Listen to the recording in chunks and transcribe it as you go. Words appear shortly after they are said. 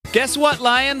Guess what,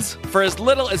 Lions? For as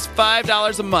little as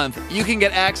 $5 a month, you can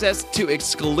get access to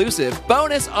exclusive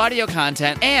bonus audio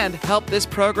content and help this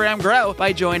program grow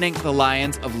by joining the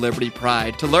Lions of Liberty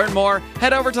Pride. To learn more,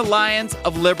 head over to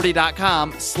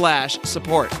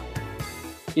lionsofliberty.com/support.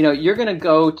 You know, you're going to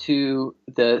go to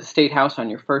the State House on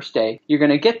your first day. You're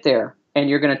going to get there and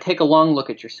you're going to take a long look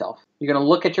at yourself. You're going to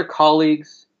look at your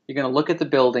colleagues. You're going to look at the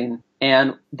building,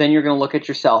 and then you're going to look at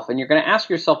yourself, and you're going to ask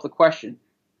yourself the question,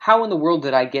 how in the world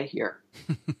did I get here?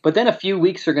 But then a few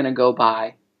weeks are going to go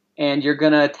by, and you're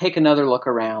going to take another look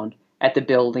around at the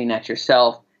building, at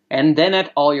yourself, and then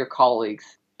at all your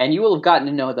colleagues. And you will have gotten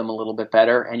to know them a little bit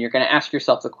better, and you're going to ask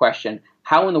yourself the question,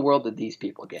 how in the world did these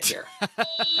people get here? Welcome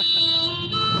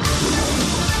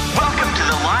to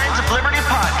the Lions of Liberty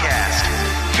Podcast.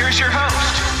 Here's your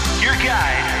host, your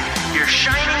guide, your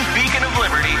shining beacon of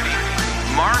liberty,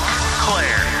 Marc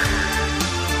Claire.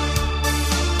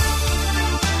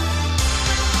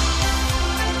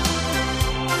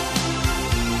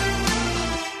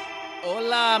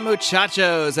 Hola,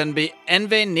 muchachos, and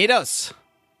bienvenidos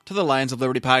to the Lions of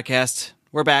Liberty Podcast.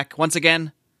 We're back once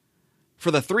again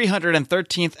for the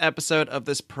 313th episode of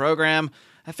this program.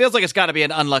 It feels like it's got to be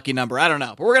an unlucky number. I don't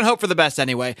know, but we're going to hope for the best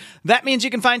anyway. That means you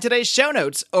can find today's show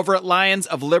notes over at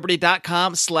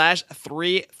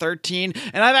lionsofliberty.com/313.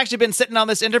 And I've actually been sitting on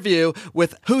this interview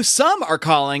with who some are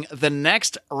calling the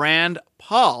next Rand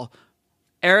Paul,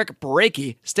 Eric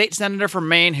Brakey, state senator from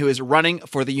Maine, who is running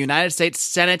for the United States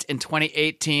Senate in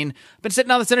 2018. I've been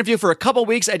sitting on this interview for a couple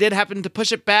weeks. I did happen to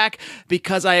push it back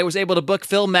because I was able to book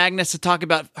Phil Magnus to talk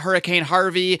about Hurricane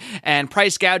Harvey and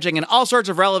price gouging and all sorts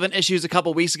of relevant issues a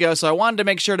couple weeks ago. So I wanted to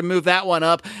make sure to move that one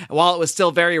up while it was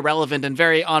still very relevant and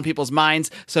very on people's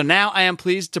minds. So now I am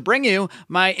pleased to bring you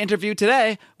my interview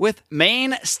today with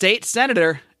Maine State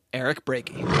Senator Eric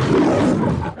Brakey.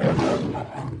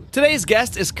 Today's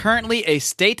guest is currently a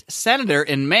state senator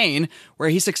in Maine, where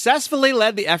he successfully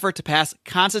led the effort to pass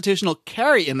constitutional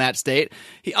carry in that state.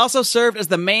 He also served as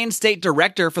the Maine State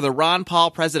Director for the Ron Paul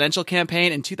presidential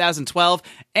campaign in 2012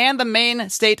 and the Maine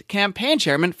State Campaign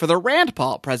Chairman for the Rand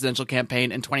Paul presidential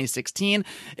campaign in 2016.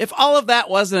 If all of that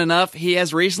wasn't enough, he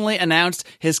has recently announced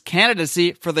his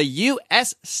candidacy for the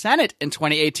U.S. Senate in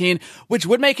 2018, which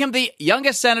would make him the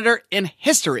youngest senator in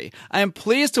history. I am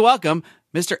pleased to welcome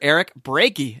Mr. Eric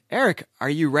Brakey. Eric, are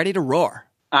you ready to roar?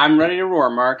 I'm ready to roar,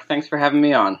 Marc. Thanks for having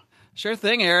me on. Sure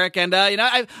thing, Eric. And,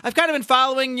 I've kind of been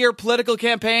following your political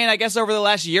campaign, I guess, over the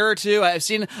last year or two. I've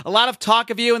seen a lot of talk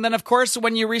of you. And then, of course,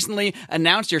 when you recently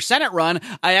announced your Senate run,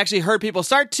 I actually heard people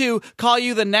start to call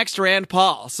you the next Rand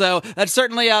Paul. So that's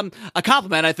certainly a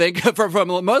compliment, I think, from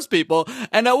most people.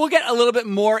 And we'll get a little bit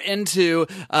more into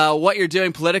what you're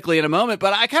doing politically in a moment.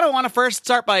 But I kind of want to first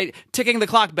start by ticking the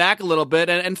clock back a little bit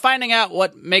and finding out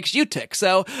what makes you tick.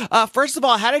 So first of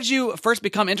all, how did you first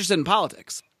become interested in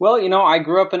politics? Well, you know, I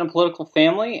grew up in a political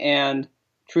family, and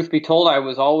truth be told, I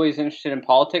was always interested in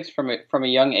politics from a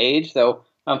young age, though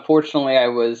unfortunately I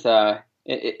was,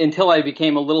 until I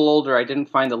became a little older, I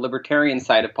didn't find the libertarian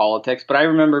side of politics. But I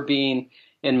remember being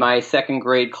in my second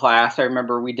grade class. I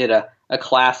remember we did a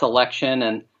class election,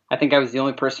 and I think I was the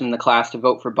only person in the class to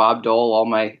vote for Bob Dole. All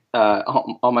my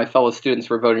fellow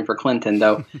students were voting for Clinton,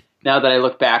 though. Now that I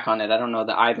look back on it, I don't know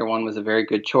that either one was a very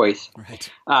good choice.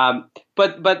 Right.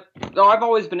 But no, I've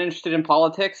always been interested in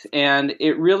politics, and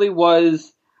it really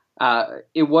was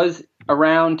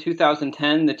around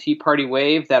 2010, the Tea Party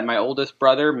wave, that my oldest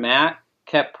brother, Matt,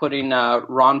 kept putting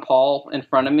Ron Paul in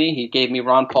front of me. He gave me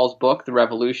Ron Paul's book, The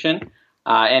Revolution,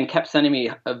 and kept sending me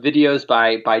videos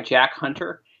by Jack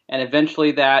Hunter. And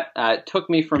eventually that took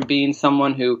me from being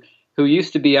someone who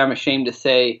used to be, I'm ashamed to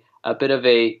say, a bit of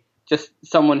just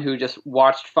someone who just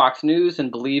watched Fox News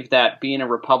and believed that being a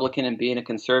Republican and being a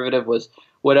conservative was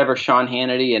whatever Sean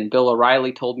Hannity and Bill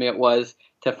O'Reilly told me it was,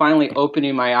 to finally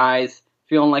opening my eyes,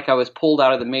 feeling like I was pulled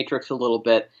out of the matrix a little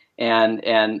bit,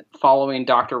 and following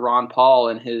Dr. Ron Paul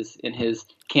in his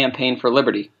campaign for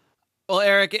liberty. Well,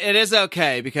 Eric, it is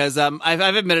okay because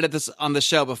I've admitted this on the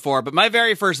show before, but my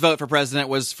very first vote for president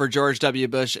was for George W.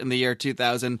 Bush in the year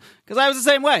 2000 because I was the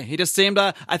same way. He just seemed,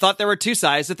 I thought there were two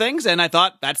sides to things, and I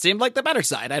thought that seemed like the better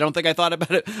side. I don't think I thought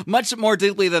about it much more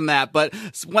deeply than that, but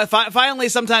finally,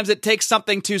 sometimes it takes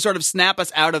something to sort of snap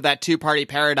us out of that two-party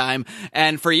paradigm.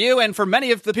 And for you and for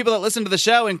many of the people that listen to the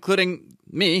show, including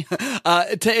me,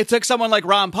 it took someone like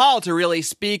Ron Paul to really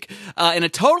speak in a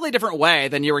totally different way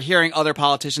than you were hearing other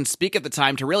politicians speak at the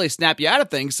time to really snap you out of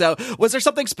things. So was there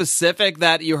something specific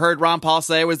that you heard Ron Paul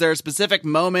say? Was there a specific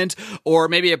moment or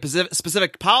maybe a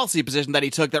specific policy position that he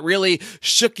took that really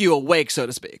shook you awake, so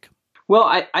to speak? Well,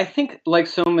 I think like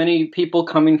so many people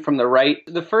coming from the right,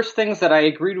 the first things that I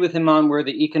agreed with him on were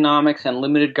the economics and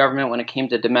limited government when it came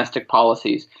to domestic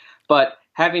policies. But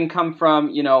having come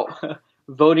from,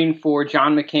 voting for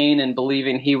John McCain and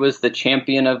believing he was the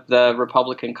champion of the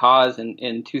Republican cause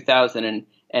in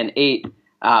 2008,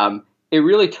 it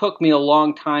really took me a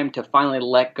long time to finally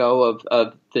let go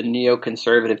of the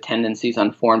neoconservative tendencies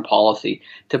on foreign policy,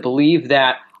 to believe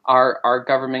that our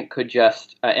government could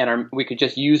just we could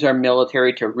just use our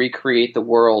military to recreate the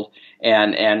world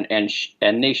and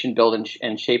nation build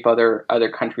and shape other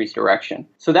countries' direction.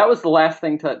 So that was the last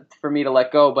thing for me to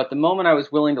let go. But the moment I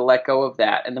was willing to let go of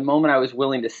that, and the moment I was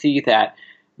willing to see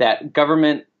that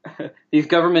government, these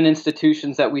government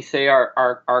institutions that we say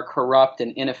are corrupt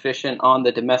and inefficient on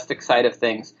the domestic side of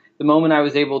things, the moment I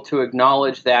was able to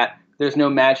acknowledge that there's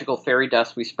no magical fairy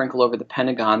dust we sprinkle over the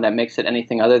Pentagon that makes it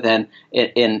anything other than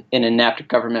in inept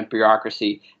government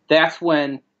bureaucracy, that's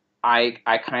when I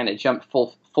kind of jumped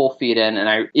full feet in.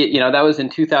 And that was in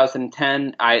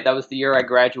 2010. That was the year I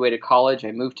graduated college.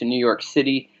 I moved to New York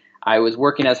City. I was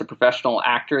working as a professional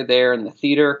actor there in the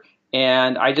theater,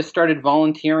 and I just started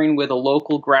volunteering with a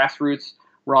local grassroots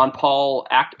Ron Paul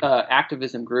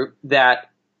activism group that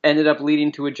ended up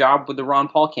leading to a job with the Ron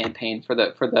Paul campaign for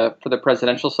the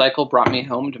presidential cycle, brought me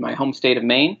home to my home state of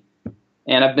Maine,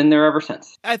 and I've been there ever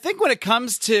since. I think when it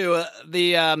comes to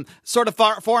the sort of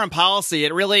foreign policy,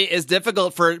 it really is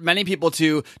difficult for many people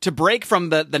to break from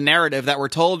the narrative that we're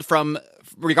told from,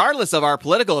 regardless of our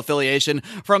political affiliation,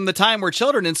 from the time we're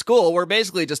children in school. We're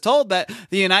basically just told that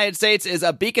the United States is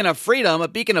a beacon of freedom, a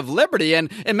beacon of liberty,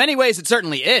 and in many ways it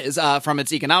certainly is, from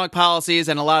its economic policies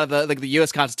and a lot of the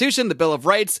U.S. Constitution, the Bill of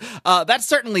Rights. That's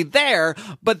certainly there,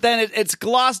 but then it's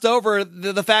glossed over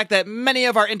the fact that many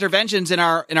of our interventions in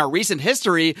our recent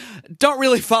history don't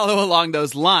really follow along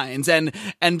those lines, and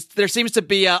there seems to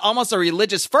be almost a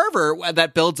religious fervor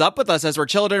that builds up with us as we're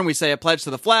children. We say a pledge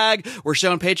to the flag, we're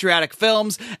shown patriotic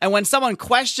films, and when someone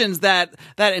questions that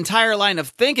entire line of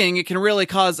thinking, it can really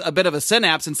cause a bit of a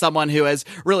synapse in someone who has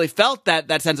really felt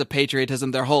that sense of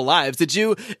patriotism their whole lives. Did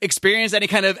you experience any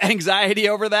kind of anxiety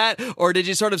over that, or did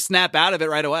you sort of snap out of it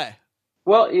right away?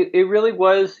 Well, it really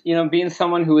was, being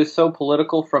someone who was so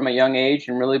political from a young age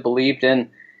and really believed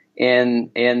in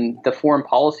the foreign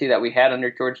policy that we had under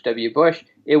George W. Bush,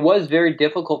 it was very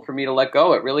difficult for me to let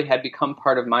go. It really had become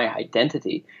part of my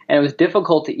identity, and it was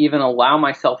difficult to even allow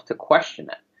myself to question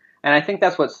it. And I think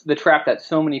that's what's the trap that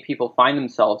so many people find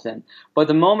themselves in. But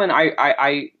the moment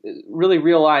I really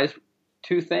realized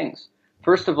two things.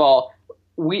 First of all,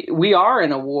 we are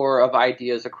in a war of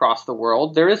ideas across the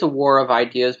world. There is a war of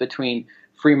ideas between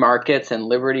free markets and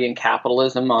liberty and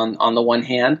capitalism on the one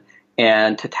hand,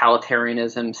 and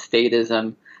totalitarianism,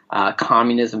 statism,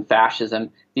 communism,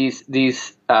 fascism,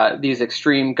 these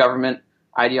extreme government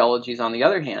ideologies on the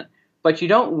other hand. But you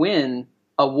don't win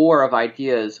a war of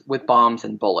ideas with bombs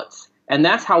and bullets. And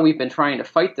that's how we've been trying to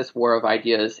fight this war of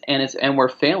ideas, and we're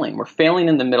failing. We're failing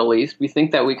in the Middle East. We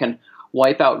think that we can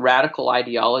wipe out radical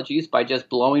ideologies by just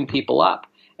blowing people up.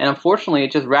 And unfortunately,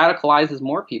 it just radicalizes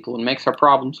more people and makes our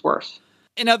problems worse.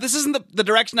 This isn't the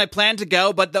direction I planned to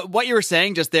go, but what you were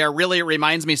saying just there really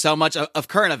reminds me so much of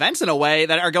current events in a way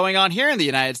that are going on here in the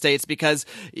United States, because,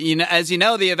 as you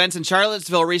know, the events in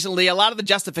Charlottesville recently, a lot of the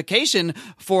justification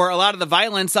for a lot of the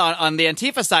violence on the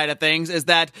Antifa side of things is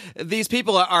that these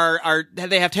people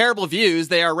they have terrible views,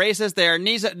 they are racist, they are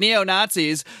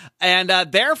neo-Nazis, and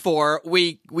therefore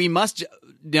we must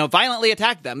violently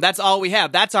attack them. That's all we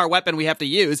have. That's our weapon we have to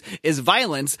use, is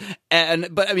violence.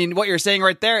 But I mean, what you're saying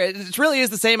right there, it really is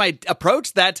the same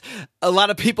approach that a lot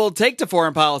of people take to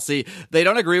foreign policy. They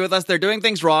don't agree with us. They're doing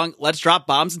things wrong. Let's drop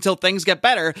bombs until things get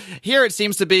better. Here it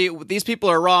seems to be, these people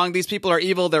are wrong. These people are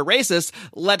evil. They're racist.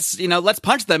 Let's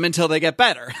punch them until they get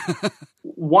better.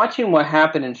 Watching what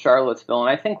happened in Charlottesville, and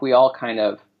I think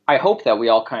I hope that we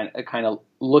all kind of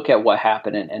look at what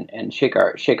happened and shake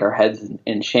our heads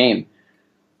in shame.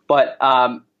 But,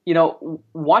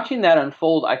 watching that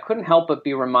unfold, I couldn't help but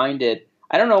be reminded.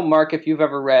 I don't know, Marc, if you've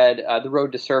ever read The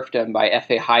Road to Serfdom by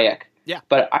F.A. Hayek. Yeah.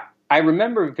 But I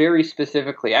remember very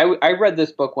specifically, I read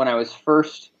this book when I was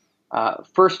first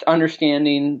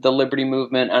understanding the liberty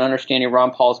movement and understanding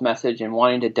Ron Paul's message and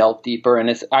wanting to delve deeper. And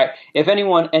if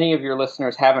any of your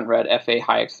listeners haven't read F.A.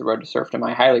 Hayek's The Road to Serfdom,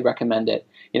 I highly recommend it,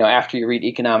 after you read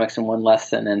Economics in One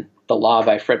Lesson and The Law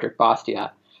by Frederick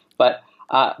Bastiat.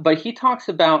 But he talks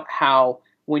about how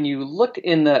when you looked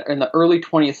in the early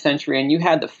 20th century and you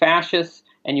had the fascists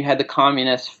and you had the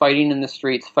communists fighting in the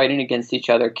streets, fighting against each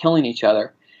other, killing each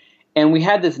other, and we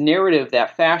had this narrative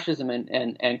that fascism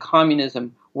and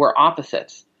communism were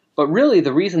opposites. But really,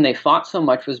 the reason they fought so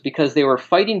much was because they were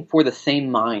fighting for the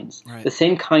same minds, Right. the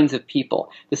same kinds of people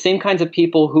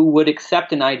who would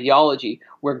accept an ideology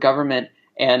where government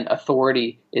and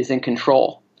authority is in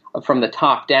control from the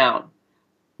top down.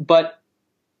 But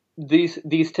these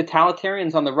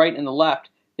totalitarians on the right and the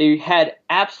left, they had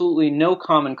absolutely no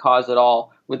common cause at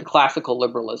all with the classical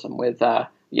liberalism, with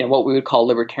what we would call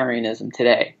libertarianism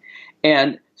today.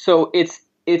 And so it's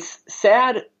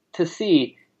sad to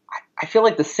see. I feel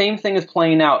like the same thing is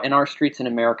playing out in our streets in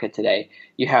America today.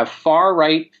 You have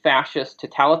far-right fascist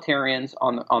totalitarians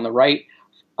on the right.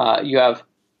 You have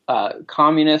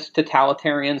communist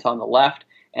totalitarians on the left,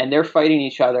 and they're fighting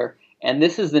each other. And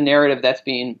this is the narrative that's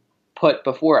being put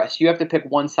before us. You have to pick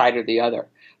one side or the other.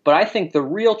 But I think the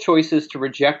real choice is to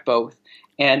reject both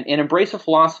and embrace a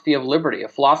philosophy of liberty, a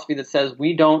philosophy that says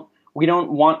we don't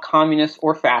want communists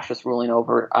or fascists ruling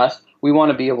over us. We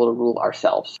want to be able to rule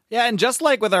ourselves. Yeah, and just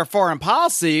like with our foreign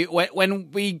policy,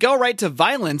 when we go right to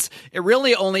violence, it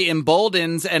really only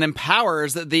emboldens and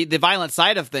empowers the violent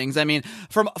side of things. I mean,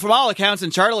 from all accounts in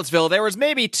Charlottesville, there was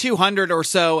maybe 200 or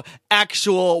so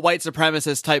actual white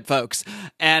supremacist type folks.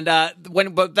 And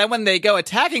when they go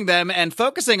attacking them and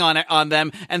focusing on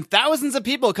them, and thousands of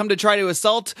people come to try to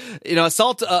assault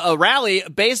a rally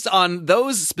based on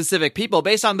those specific people,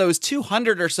 based on those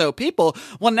 200 or so people,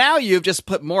 well, now you've just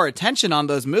put more attention on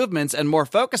those movements and more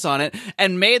focus on it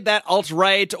and made that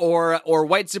alt-right or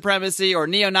white supremacy or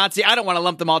neo-Nazi. I don't want to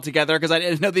lump them all together because I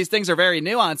know these things are very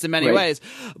nuanced in many ways,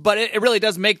 but it really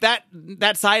does make that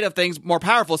side of things more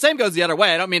powerful. Same goes the other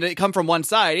way. I don't mean to come from one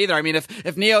side either. I mean,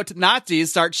 if neo-Nazis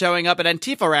start showing up at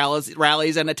Antifa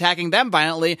rallies and attacking them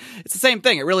violently, it's the same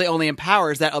thing. It really only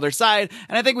empowers that other side.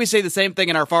 And I think we say the same thing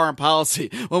in our foreign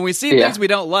policy. When we see things we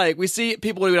don't like, we see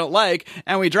people we don't like,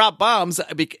 and we drop bombs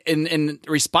in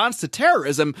response to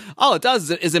terrorism, all it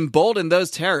does is embolden those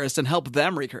terrorists and help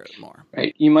them recruit more.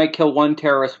 Right. You might kill one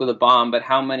terrorist with a bomb, but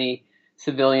how many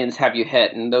civilians have you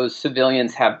hit? And those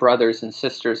civilians have brothers and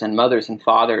sisters and mothers and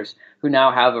fathers who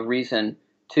now have a reason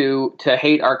to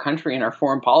hate our country and our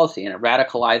foreign policy, and it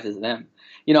radicalizes them.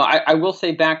 I will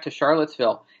say back to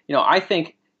Charlottesville, I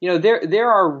think,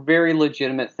 there are very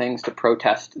legitimate things to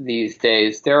protest these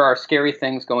days. There are scary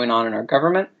things going on in our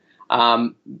government.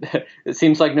 It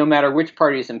seems like no matter which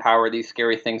party is in power, these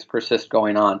scary things persist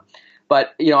going on.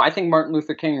 But, I think Martin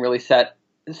Luther King really set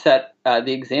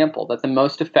the example that the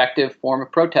most effective form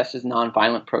of protest is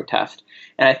nonviolent protest.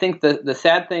 And I think the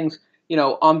sad things,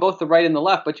 on both the right and the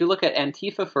left, but you look at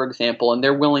Antifa, for example, and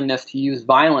their willingness to use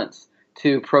violence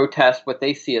to protest what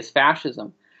they see as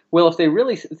fascism. Well, if they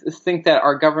really think that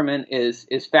our government is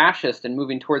fascist and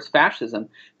moving towards fascism,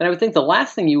 then I would think the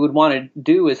last thing you would want to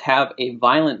do is have a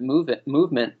violent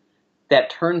movement that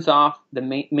turns off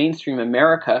the mainstream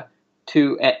America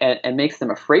and makes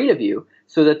them afraid of you,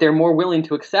 so that they're more willing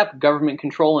to accept government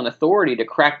control and authority to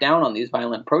crack down on these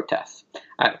violent protests.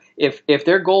 If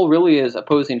their goal really is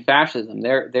opposing fascism,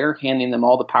 they're handing them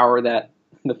all the power that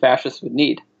the fascists would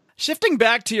need. Shifting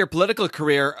back to your political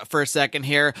career for a second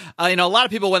here, a lot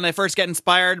of people, when they first get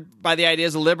inspired by the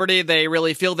ideas of liberty, they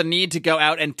really feel the need to go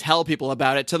out and tell people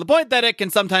about it, to the point that it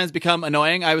can sometimes become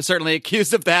annoying. I was certainly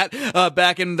accused of that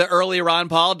back in the early Ron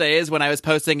Paul days when I was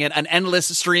posting an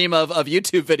endless stream of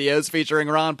YouTube videos featuring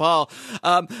Ron Paul.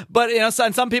 But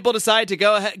some people decide to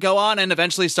go on and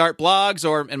eventually start blogs,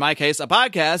 or in my case, a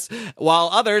podcast, while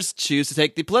others choose to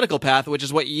take the political path, which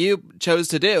is what you chose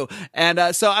to do.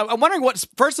 And so I'm wondering,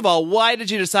 first of all, why did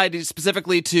you decide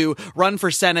specifically to run for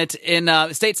Senate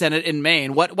state Senate in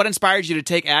Maine? What inspired you to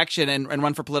take action and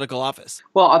run for political office?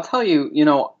 Well, I'll tell you,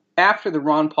 after the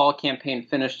Ron Paul campaign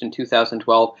finished in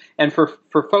 2012, and for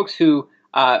folks who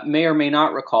may or may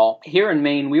not recall, here in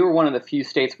Maine, we were one of the few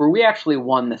states where we actually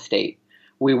won the state.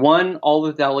 We won all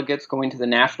the delegates going to the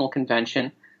national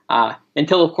convention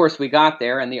until, of course, we got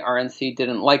there, and the RNC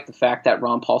didn't like the fact that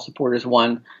Ron Paul supporters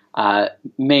won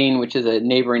Maine, which is a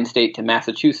neighboring state to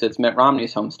Massachusetts, Mitt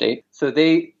Romney's home state. So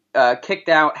they kicked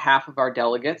out half of our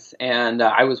delegates, and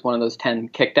I was one of those 10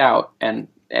 kicked out. And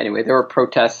anyway, there were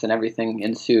protests and everything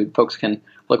ensued. Folks can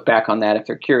look back on that if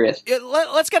they're curious.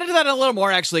 Let's get into that a little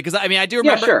more, actually, because I do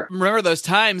remember those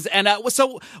times. And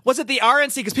so was it the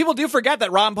RNC? Because people do forget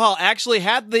that Ron Paul actually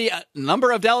had the number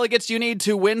of delegates you need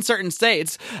to win certain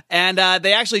states, and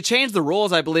they actually changed the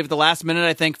rules, I believe, at the last minute.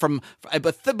 I think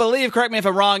correct me if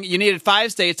I'm wrong, you needed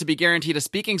 5 states to be guaranteed a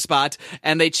speaking spot,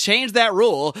 and they changed that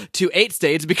rule to 8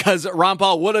 states because Ron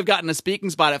Paul would have gotten a speaking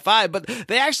spot at 5. But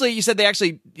you said they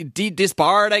actually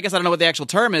disbarred, I guess I don't know what the actual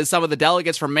term is, some of the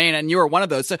delegates from Maine, and you were one of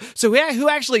those. So who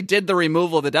actually did the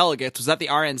removal of the delegates? Was that the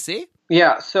RNC?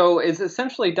 Yeah, so it's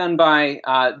essentially done by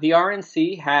the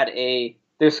RNC had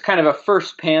there's kind of a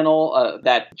first panel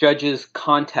that judges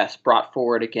contest brought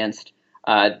forward against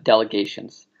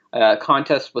delegations. A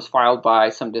contest was filed by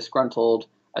some disgruntled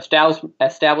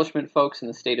establishment folks in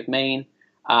the state of Maine,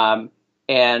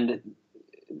 and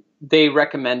they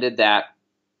recommended that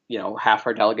half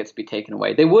our delegates be taken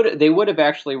away. They would have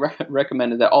actually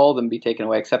recommended that all of them be taken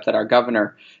away, except that our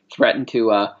governor threatened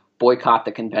to boycott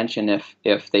the convention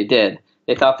if they did.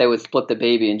 They thought they would split the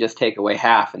baby and just take away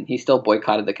half, and he still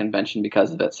boycotted the convention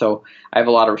because of it. So I have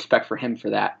a lot of respect for him for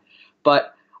that.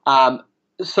 But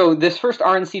so this first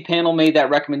RNC panel made that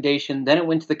recommendation. Then it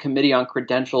went to the Committee on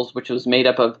Credentials, which was made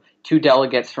up of 2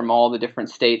 delegates from all the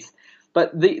different states.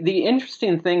 But the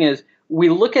interesting thing is we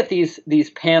look at these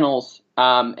panels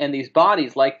and these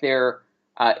bodies like they're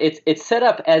it's set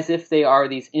up as if they are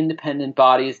these independent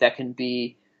bodies that can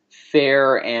be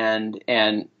fair and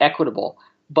equitable.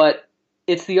 But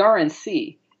it's the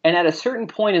RNC, and at a certain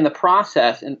point in the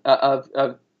process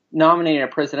of nominating a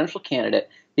presidential candidate,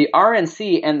 the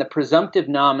RNC and the presumptive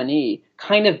nominee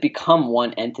kind of become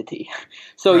one entity.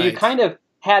 So Right. You kind of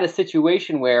had a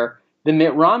situation where the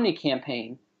Mitt Romney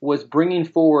campaign was bringing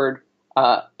forward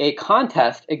a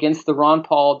contest against the Ron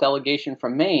Paul delegation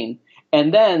from Maine,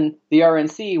 and then the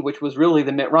RNC, which was really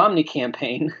the Mitt Romney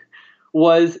campaign,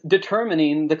 was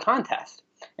determining the contest.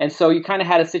 And so you kind of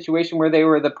had a situation where they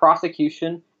were the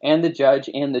prosecution and the judge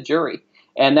and the jury.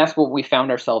 And that's what we found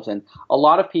ourselves in. A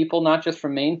lot of people, not just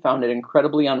from Maine, found it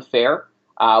incredibly unfair.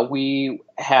 We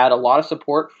had a lot of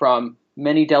support from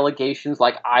many delegations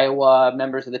like Iowa,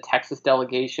 members of the Texas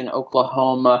delegation,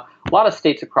 Oklahoma, a lot of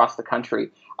states across the country.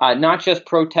 Not just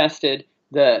protested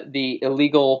the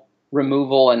illegal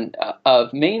removal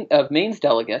of Maine's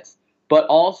delegates, but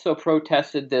also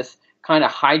protested this kind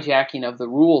of hijacking of the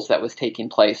rules that was taking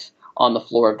place on the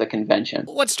floor of the convention.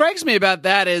 What strikes me about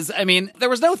that is, I mean, there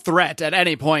was no threat at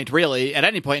any point, really, at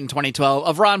any point in 2012,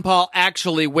 of Ron Paul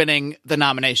actually winning the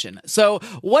nomination. So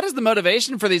what is the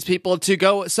motivation for these people to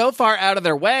go so far out of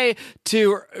their way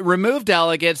to remove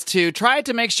delegates, to try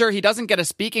to make sure he doesn't get a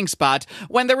speaking spot,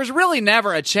 when there was really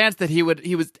never a chance that he would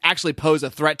actually pose a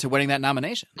threat to winning that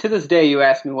nomination? To this day, you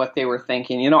ask me what they were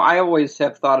thinking. I always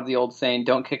have thought of the old saying,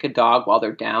 don't kick a dog while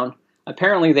they're down.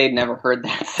 Apparently, they'd never heard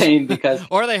that saying because...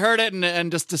 Or they heard it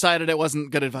and just decided it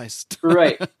wasn't good advice.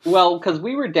 Right. Well, because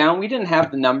we were down. We didn't have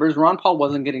the numbers. Ron Paul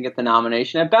wasn't going to get the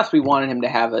nomination. At best, we wanted him to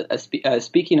have a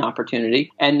speaking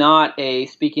opportunity, and not a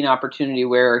speaking opportunity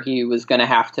where he was going to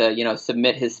have to,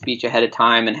 submit his speech ahead of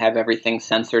time and have everything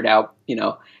censored out,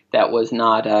 that was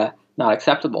not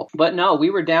acceptable. But no,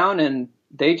 we were down, and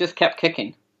they just kept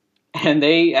kicking. And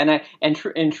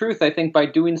in truth, I think by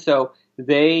doing so,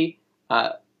 they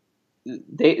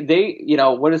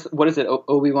what is it?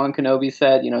 Obi-Wan Kenobi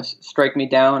said, strike me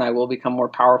down, I will become more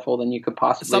powerful than you could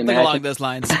possibly Something imagine. along those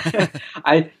lines.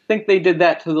 I think they did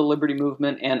that to the Liberty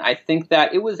Movement, and I think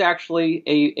that it was actually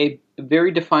a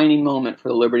very defining moment for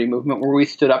the Liberty Movement where we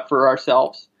stood up for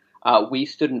ourselves. We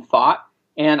stood and fought,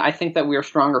 and I think that we are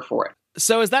stronger for it.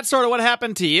 So is that sort of what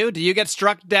happened to you? Do you get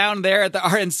struck down there at the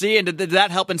RNC, and did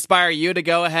that help inspire you to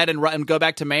go ahead and go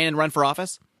back to Maine and run for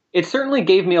office? It certainly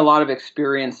gave me a lot of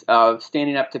experience of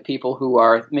standing up to people who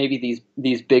are maybe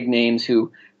these big names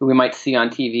who we might see on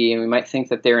TV, and we might think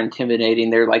that they're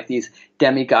intimidating. They're like these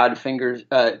demigod figures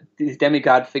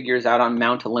out on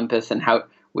Mount Olympus, and how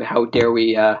dare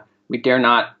we dare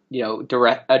not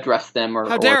address them, or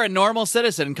how dare a normal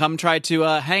citizen come try to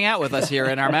hang out with us here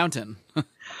in our mountain?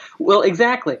 Well,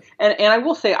 exactly. And I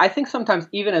will say, I think sometimes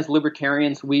even as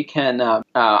libertarians, we can,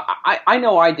 I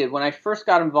know I did. When I first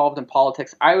got involved in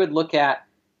politics, I would look at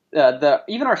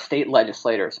even our state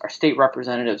legislators, our state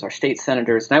representatives, our state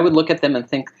senators, and I would look at them and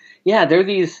think, yeah, they're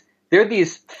these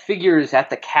figures at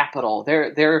the Capitol.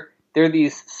 They're the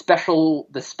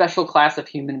special class of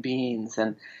human beings.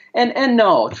 And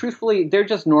no, truthfully, they're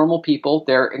just normal people.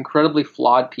 They're incredibly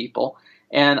flawed people.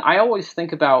 And I always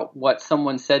think about what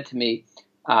someone said to me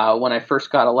when I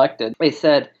first got elected. They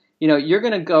said, you're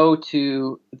going to go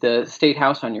to the State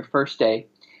House on your first day.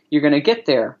 You're going to get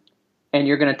there, and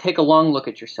you're going to take a long look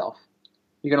at yourself.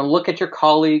 You're going to look at your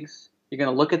colleagues. You're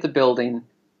going to look at the building,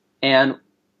 and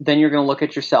then you're going to look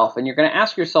at yourself, and you're going to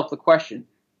ask yourself the question,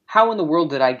 how in the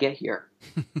world did I get here?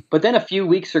 But then a few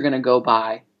weeks are going to go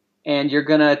by, and you're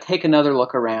going to take another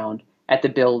look around at the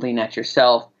building, at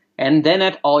yourself, and then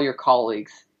at all your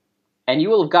colleagues. And you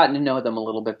will have gotten to know them a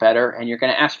little bit better, and you're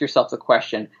going to ask yourself the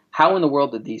question, how in the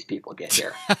world did these people get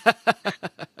here?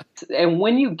 And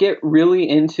when you get really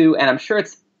into, and I'm sure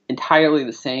it's entirely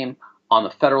the same on the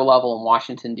federal level in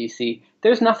Washington, D.C.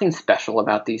 There's nothing special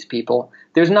about these people.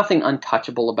 There's nothing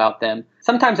untouchable about them.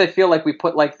 Sometimes I feel like we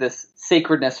put like this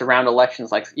sacredness around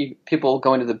elections, like people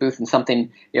go into the booth and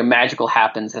something magical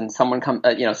happens and someone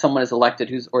someone is elected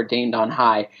who's ordained on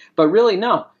high. But really,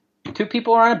 no. Two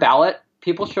people are on a ballot,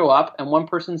 people show up, and one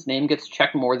person's name gets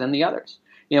checked more than the others.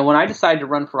 When I decided to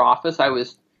run for office, I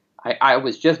was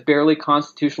just barely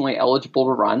constitutionally eligible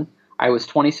to run. I was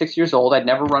 26 years old. I'd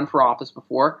never run for office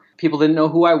before. People didn't know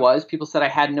who I was. People said I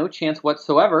had no chance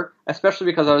whatsoever, especially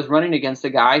because I was running against a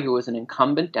guy who was an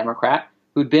incumbent Democrat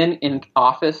who'd been in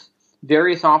office,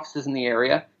 various offices in the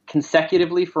area,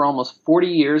 consecutively for almost 40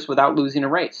 years without losing a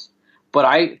race. But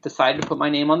I decided to put my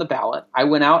name on the ballot. I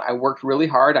went out. I worked really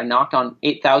hard. I knocked on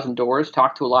 8,000 doors,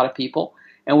 talked to a lot of people.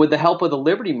 And with the help of the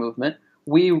Liberty Movement,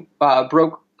 we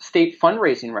broke state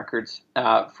fundraising records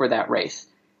for that race.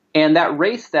 And that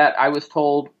race that I was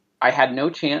told I had no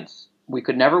chance, we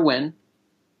could never win.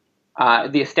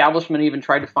 The establishment even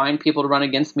tried to find people to run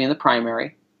against me in the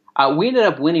primary. We ended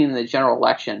up winning in the general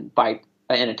election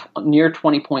in a near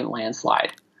 20-point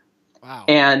landslide. Wow.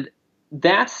 And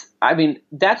that's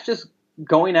just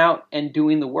going out and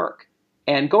doing the work.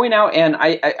 And going out, and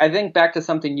I think back to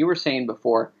something you were saying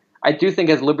before, I do think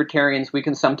as libertarians we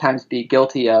can sometimes be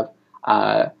guilty of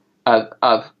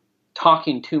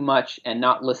talking too much and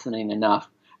not listening enough,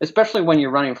 especially when you're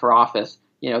running for office.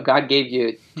 God gave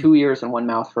you 2 ears and 1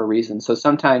 mouth for a reason. So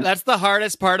sometimes that's the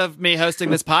hardest part of me hosting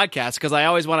this podcast, because I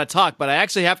always want to talk, but I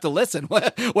actually have to listen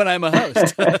when I'm a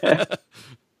host.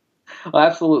 Well,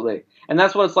 absolutely. And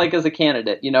that's what it's like as a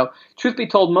candidate. Truth be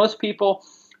told, most people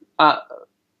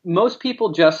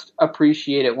just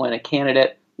appreciate it when a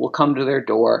candidate will come to their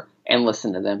door and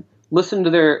listen to them, listen to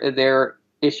their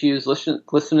issues,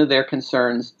 listen to their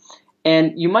concerns.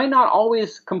 And you might not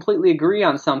always completely agree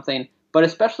on something, but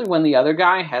especially when the other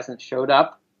guy hasn't showed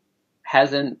up,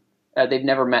 they've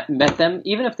never met them,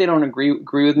 even if they don't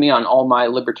agree with me on all my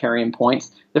libertarian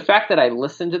points, the fact that I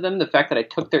listened to them, the fact that I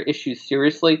took their issues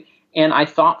seriously, and I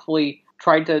thoughtfully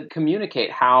tried to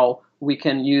communicate how we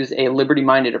can use a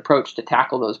liberty-minded approach to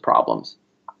tackle those problems.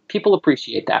 People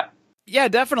appreciate that. Yeah,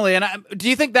 definitely. And do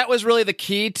you think that was really the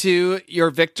key to your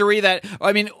victory?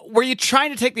 Were you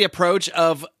trying to take the approach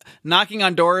of knocking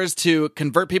on doors to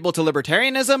convert people to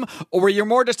libertarianism, or were you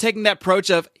more just taking that approach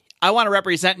of, I want to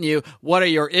represent you, what are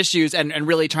your issues, and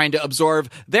really trying to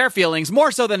absorb their feelings,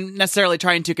 more so than necessarily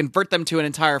trying to convert them to an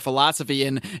entire philosophy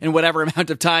in whatever amount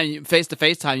of time,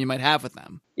 face-to-face time you might have with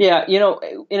them? Yeah,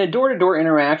 in a door-to-door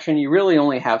interaction, you really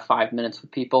only have 5 minutes with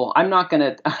people. I'm not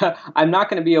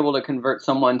gonna be able to convert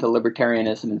someone to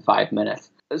libertarianism in 5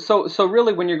 minutes. So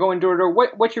really, when you're going door-to-door,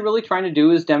 what you're really trying to do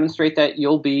is demonstrate that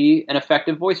you'll be an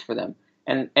effective voice for them.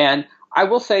 And I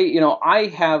will say,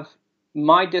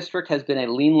 my district has been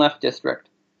a lean left district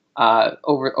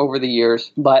over the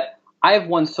years, but I have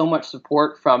won so much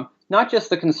support from not just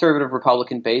the conservative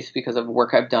Republican base because of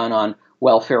work I've done on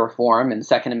welfare reform and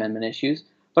Second Amendment issues,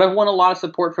 but I've won a lot of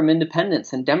support from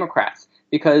independents and Democrats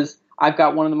because I've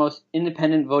got one of the most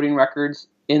independent voting records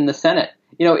in the Senate.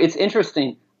 It's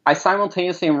interesting. I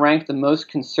simultaneously am ranked the most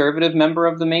conservative member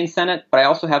of the Maine Senate, but I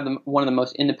also have one of the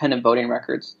most independent voting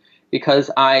records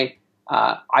because I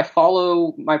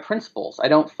follow my principles. I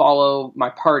don't follow my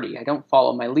party. I don't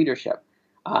follow my leadership.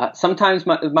 Sometimes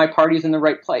my party's in the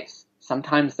right place.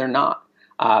 Sometimes they're not.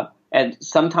 And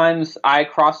sometimes I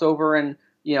cross over and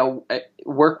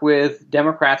work with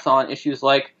Democrats on issues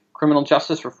like criminal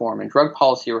justice reform and drug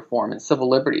policy reform and civil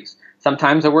liberties.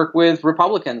 Sometimes I work with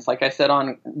Republicans, like I said,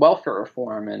 on welfare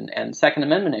reform and Second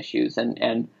Amendment issues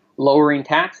and lowering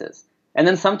taxes. And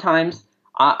then sometimes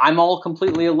I'm all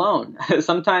completely alone.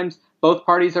 Sometimes both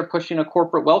parties are pushing a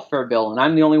corporate welfare bill, and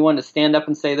I'm the only one to stand up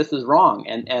and say this is wrong,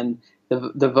 and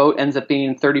the vote ends up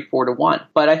being 34-1.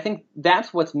 But I think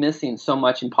that's what's missing so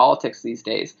much in politics these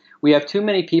days. We have too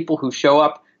many people who show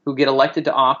up, who get elected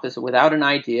to office without an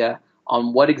idea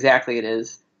on what exactly it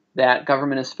is that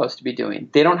government is supposed to be doing.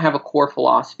 They don't have a core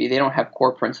philosophy. They don't have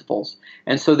core principles.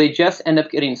 And so they just end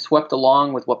up getting swept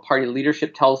along with what party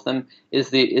leadership tells them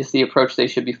is the approach they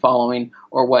should be following,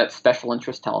 or what special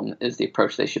interests tell them is the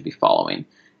approach they should be following.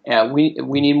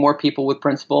 We need more people with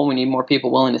principle. We need more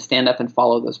people willing to stand up and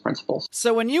follow those principles.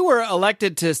 So when you were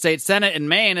elected to state senate in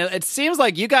Maine, it seems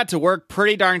like you got to work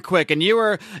pretty darn quick, and you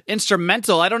were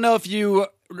instrumental. I don't know if you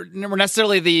were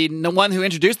necessarily the one who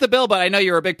introduced the bill, but I know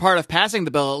you were a big part of passing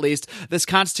the bill, at least, this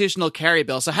constitutional carry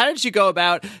bill. So how did you go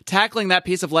about tackling that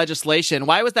piece of legislation?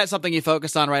 Why was that something you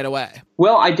focused on right away?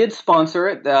 Well, I did sponsor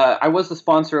it. I was the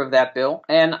sponsor of that bill.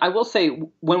 And I will say,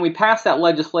 when we passed that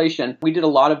legislation, we did a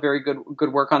lot of very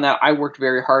good work on that. I worked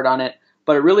very hard on it.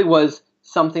 But it really was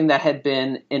something that had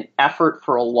been an effort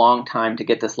for a long time to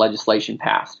get this legislation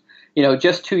passed.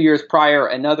 Just 2 years prior,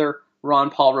 another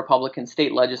Ron Paul Republican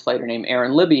state legislator named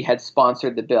Aaron Libby had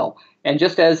sponsored the bill. And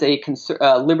just as a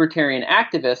libertarian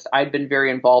activist, I'd been very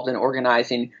involved in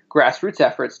organizing grassroots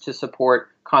efforts to support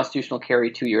constitutional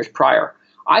carry 2 years prior.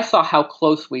 I saw how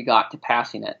close we got to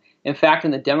passing it. In fact, in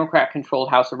the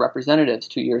Democrat-controlled House of Representatives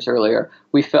 2 years earlier,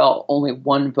 we fell only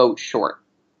one vote short.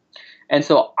 And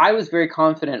so I was very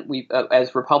confident we,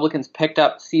 as Republicans picked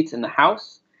up seats in the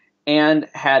House and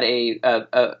had a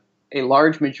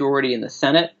large majority in the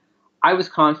Senate, I was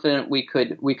confident we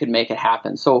could make it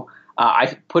happen. So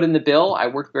I put in the bill. I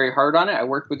worked very hard on it. I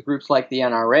worked with groups like the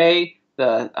NRA,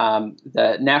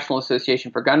 the National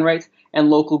Association for Gun Rights, and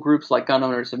local groups like Gun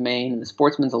Owners of Maine and the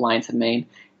Sportsmen's Alliance of Maine.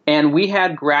 And we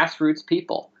had grassroots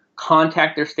people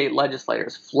contact their state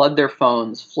legislators, flood their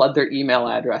phones, flood their email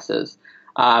addresses,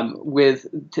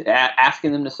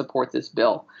 asking them to support this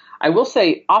bill. I will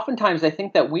say, oftentimes I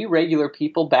think that we regular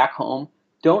people back home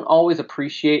don't always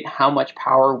appreciate how much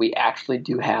power we actually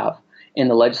do have in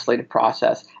the legislative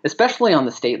process, especially on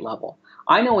the state level.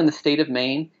 I know in the state of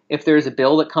Maine, if there's a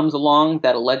bill that comes along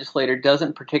that a legislator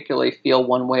doesn't particularly feel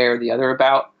one way or the other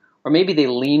about, or maybe they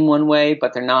lean one way,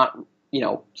 but they're not,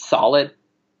 solid,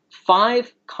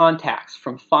 5 contacts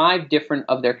from 5 different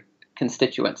of their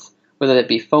constituents, whether it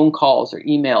be phone calls or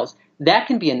emails, that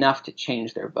can be enough to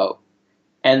change their vote.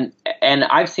 And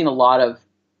I've seen a lot of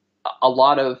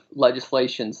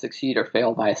legislation succeed or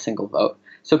fail by a single vote.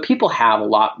 So people have a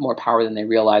lot more power than they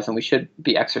realize, and we should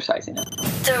be exercising it.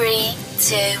 3,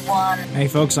 2, 1. Hey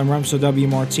folks, I'm Remso W.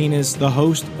 Martinez, the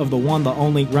host of the one, the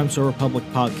only Remso Republic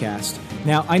podcast.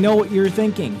 Now, I know what you're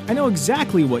thinking. I know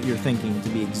exactly what you're thinking, to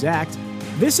be exact.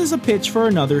 This is a pitch for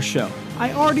another show.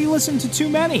 I already listened to too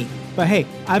many. But hey,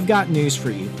 I've got news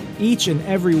for you. Each and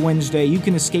every Wednesday, you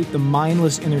can escape the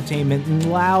mindless entertainment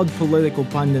and loud political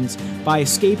pundits by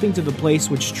escaping to the place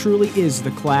which truly is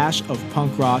the clash of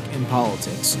punk rock and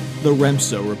politics, the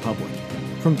Remso Republic.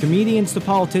 From comedians to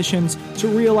politicians to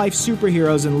real-life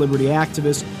superheroes and liberty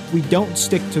activists, we don't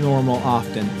stick to normal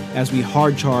often, as we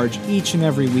hard charge each and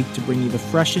every week to bring you the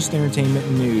freshest entertainment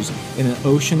and news in an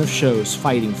ocean of shows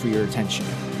fighting for your attention.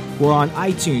 We're on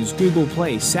iTunes, Google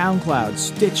Play, SoundCloud,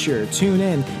 Stitcher,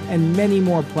 TuneIn, and many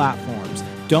more platforms.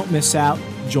 Don't miss out,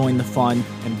 join the fun,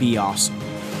 and be awesome.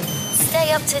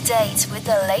 Stay up to date with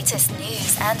the latest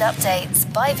news and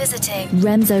updates by visiting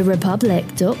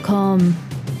RemsoRepublic.com.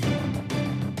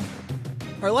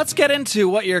 All right, let's get into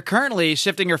what you're currently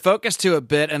shifting your focus to a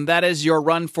bit, and that is your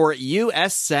run for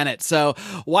U.S. Senate. So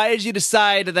why did you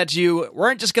decide that you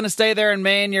weren't just going to stay there in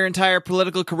Maine your entire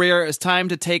political career? It was time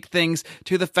to take things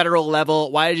to the federal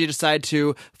level. Why did you decide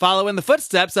to follow in the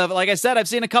footsteps of, like I said, I've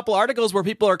seen a couple articles where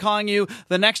people are calling you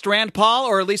the next Rand Paul,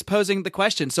 or at least posing the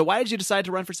question. So why did you decide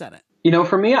to run for Senate?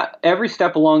 For me, every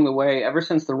step along the way, ever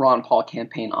since the Ron Paul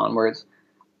campaign onwards,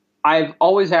 I've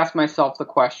always asked myself the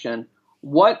question,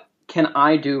 what can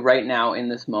I do right now in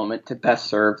this moment to best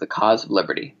serve the cause of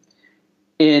liberty?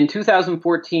 In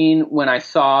 2014, when I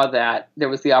saw that there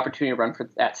was the opportunity to run for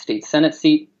that state Senate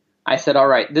seat, I said, all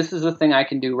right, this is the thing I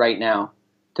can do right now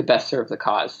to best serve the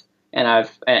cause. And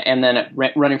then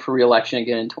running for re-election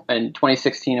again in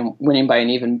 2016 and winning by an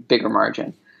even bigger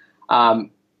margin. And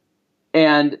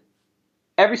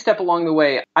every step along the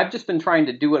way, I've just been trying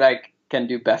to do what I can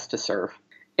do best to serve.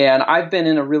 And I've been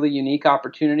in a really unique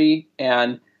opportunity,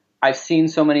 and I've seen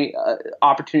so many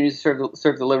opportunities to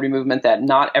serve the liberty movement that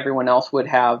not everyone else would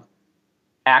have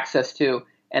access to.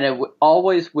 And I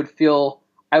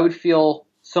would feel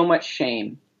so much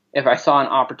shame if I saw an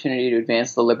opportunity to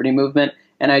advance the liberty movement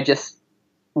and I just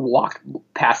walked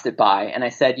past it by. And I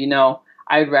said,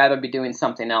 I'd rather be doing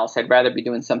something else. I'd rather be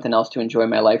doing something else to enjoy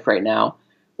my life right now.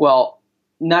 Well,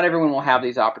 not everyone will have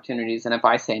these opportunities. And if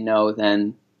I say no,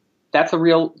 then that's a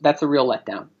real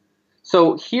letdown.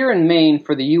 So here in Maine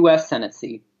for the U.S. Senate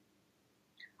seat,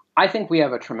 I think we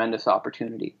have a tremendous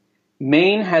opportunity.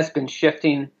 Maine has been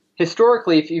shifting.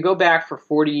 Historically, if you go back for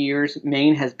 40 years,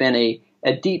 Maine has been a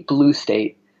deep blue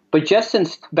state. But just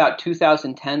since about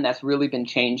 2010, that's really been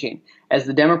changing as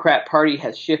the Democrat Party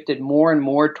has shifted more and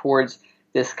more towards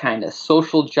this kind of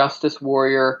social justice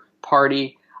warrior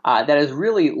party that has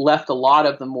really left a lot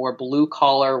of the more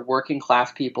blue-collar,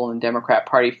 working-class people in the Democrat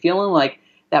Party feeling like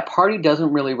that party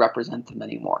doesn't really represent them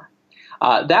anymore.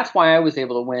 That's why I was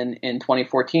able to win in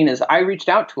 2014. Is I reached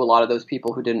out to a lot of those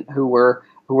people who were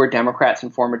Democrats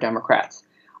and former Democrats,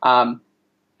 and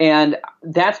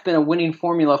that's been a winning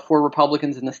formula for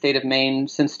Republicans in the state of Maine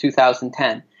since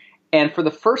 2010. And for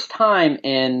the first time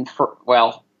I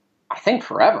think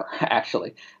forever,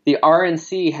 actually, the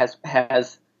RNC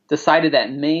has decided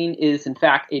that Maine is, in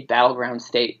fact, a battleground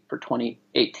state for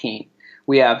 2018.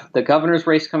 We have the governor's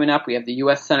race coming up. We have the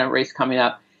U.S. Senate race coming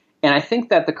up. And I think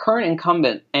that the current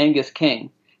incumbent, Angus King,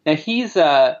 now he's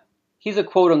a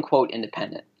quote-unquote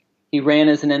independent. He ran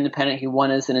as an independent. He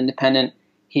won as an independent.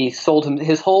 He sold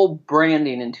his whole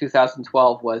branding in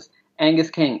 2012 was Angus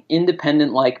King,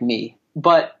 independent like me.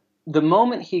 But the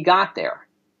moment he got there,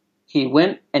 he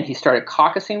went and he started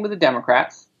caucusing with the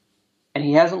Democrats, and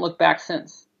he hasn't looked back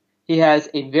since. He has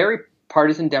a very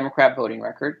partisan Democrat voting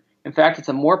record. In fact, it's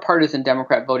a more partisan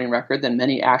Democrat voting record than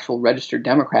many actual registered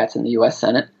Democrats in the U.S.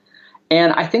 Senate.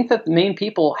 And I think that the Maine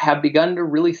people have begun to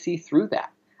really see through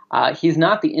that. He's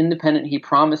not the independent he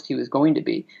promised he was going to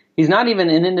be. He's not even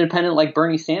an independent like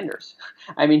Bernie Sanders.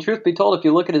 I mean, truth be told, if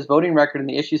you look at his voting record and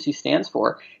the issues he stands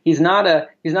for, he's not a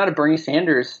Bernie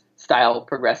Sanders style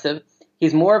progressive.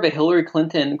 He's more of a Hillary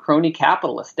Clinton crony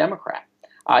capitalist Democrat.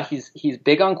 He's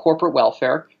big on corporate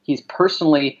welfare. He's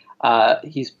personally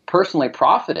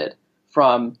profited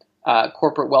from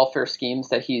corporate welfare schemes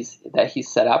that he's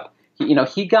set up.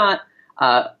 He got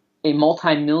a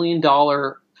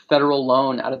multi-million-dollar federal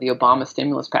loan out of the Obama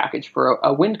stimulus package for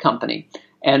a wind company.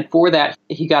 And for that,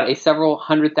 he got a several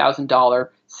 $100,000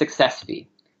 success fee.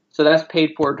 So that's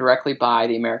paid for directly by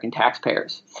the American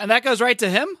taxpayers. And that goes right to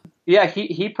him? Yeah,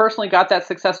 he personally got that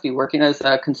success fee working as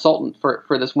a consultant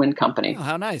for this wind company. Oh,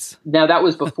 how nice. Now, that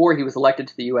was before he was elected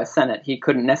to the U.S. Senate. He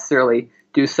couldn't necessarily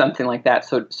do something like that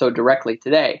so directly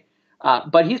today.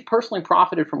 But he's personally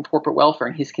profited from corporate welfare,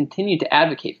 and he's continued to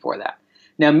advocate for that.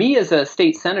 Now, me as a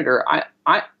state senator,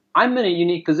 I'm in a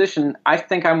unique position. I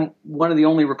think I'm one of the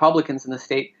only Republicans in the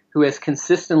state who has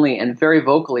consistently and very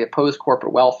vocally opposed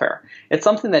corporate welfare. It's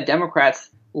something that Democrats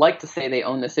like to say they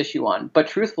own this issue on, but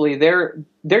truthfully, they're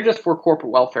just for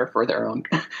corporate welfare for their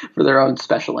own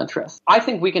special interests. I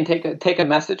think we can take a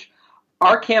message.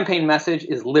 Our campaign message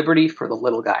is liberty for the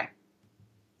little guy.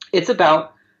 It's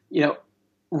about,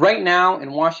 right now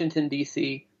in Washington,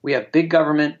 D.C., we have big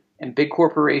government and big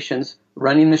corporations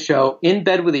running the show in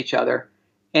bed with each other.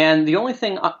 And the only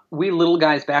thing we little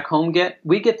guys back home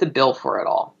we get the bill for it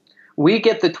all. We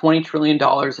get the $20 trillion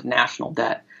of national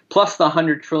debt, plus the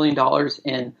 $100 trillion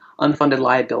in unfunded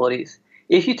liabilities.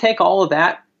 If you take all of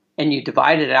that and you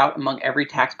divide it out among every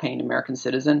tax-paying American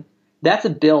citizen, that's a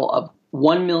bill of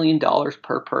 $1 million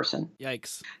per person.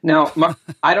 Yikes. Now, Mark,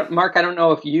 I don't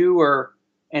know if you or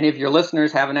any of your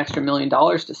listeners have an extra $1 million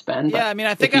to spend. Yeah, I mean,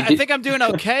 I think I'm doing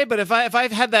okay, but if I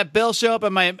had that bill show up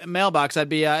in my mailbox, I'd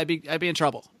be in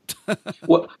trouble.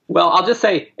 Well, I'll just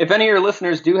say, if any of your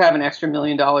listeners do have an extra $1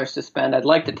 million to spend, I'd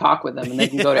like to talk with them, and they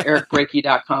can go to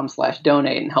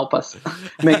ericbrakey.com/donate and help us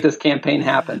make this campaigin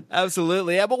happen.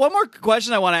 Absolutely. Yeah, but one more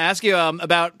question I want to ask you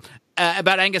about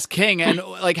Angus King and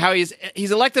like how he's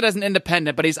elected as an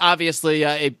independent, but he's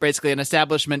obviously basically an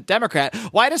establishment Democrat.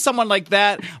 Why does someone like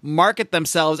that market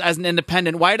themselves as an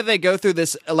independent? Why do they go through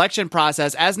this election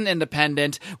process as an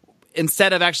independent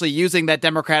instead of actually using that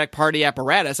Democratic Party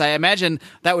apparatus? I imagine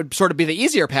that would sort of be the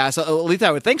easier path. At least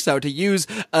I would think so, to use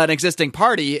an existing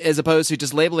party as opposed to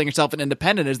just labeling yourself an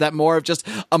independent. Is that more of just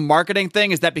a marketing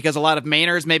thing? Is that because a lot of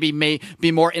Mainers may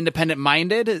be more independent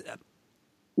minded?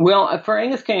 Well, for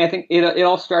Angus King, I think it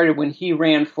all started when he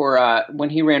ran for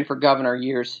governor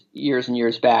years and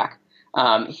years back.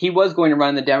 He was going to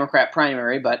run the Democrat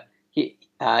primary, but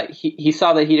he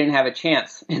saw that he didn't have a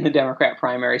chance in the Democrat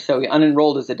primary, so he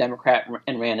unenrolled as a Democrat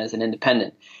and ran as an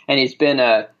independent. And he's been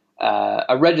a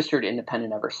registered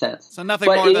independent ever since. So nothing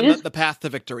more than the path to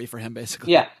victory for him,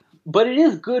 basically. Yeah, but it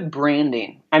is good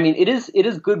branding. I mean, it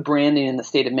is good branding in the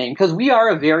state of Maine because we are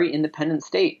a very independent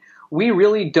state. We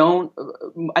really don't.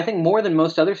 I think more than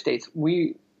most other states,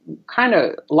 a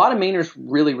lot of Mainers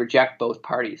really reject both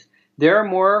parties. There are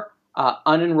more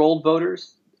unenrolled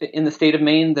voters in the state of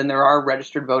Maine than there are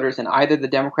registered voters in either the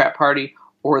Democrat Party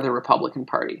or the Republican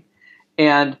Party,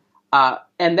 and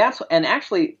that's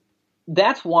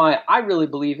why I really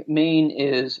believe Maine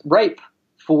is ripe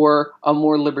for a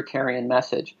more libertarian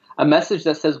message, a message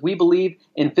that says we believe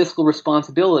in fiscal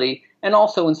responsibility and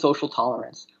also in social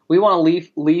tolerance. We want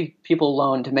to leave people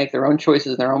alone to make their own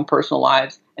choices in their own personal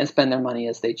lives and spend their money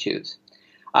as they choose.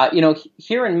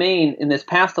 Here in Maine, in this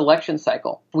past election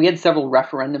cycle, we had several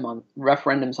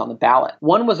referendums on the ballot.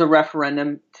 One was a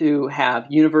referendum to have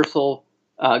universal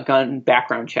gun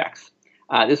background checks.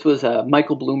 This was a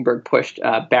Michael Bloomberg pushed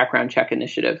background check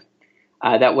initiative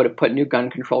that would have put new gun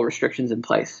control restrictions in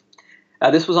place.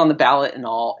 This was on the ballot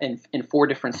in 4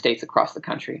 different states across the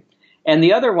country. And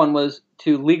the other one was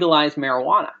to legalize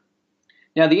marijuana.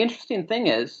 Now, the interesting thing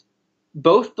is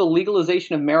both the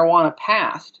legalization of marijuana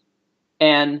passed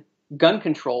and gun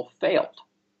control failed.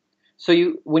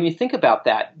 So when you think about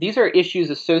that, these are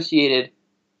issues associated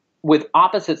with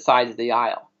opposite sides of the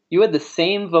aisle. You had the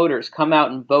same voters come out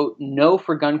and vote no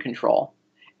for gun control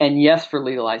and yes for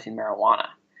legalizing marijuana.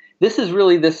 This is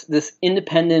really this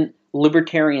independent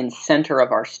libertarian center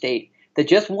of our state that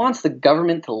just wants the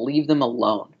government to leave them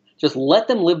alone. Just let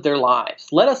them live their lives.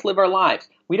 Let us live our lives.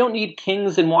 We don't need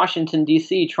kings in Washington,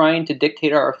 D.C. trying to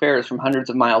dictate our affairs from hundreds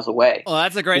of miles away. Well,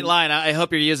 that's a great line. I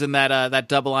hope you're using that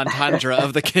double entendre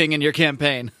of the king in your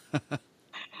campaign.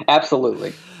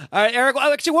 Absolutely. All right, Eric,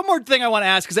 well, actually, one more thing I want to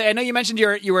ask, because I know you mentioned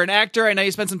you were an actor. I know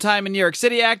you spent some time in New York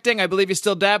City acting. I believe you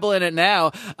still dabble in it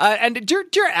now. And did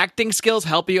your acting skills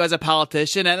help you as a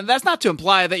politician? And that's not to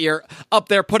imply that you're up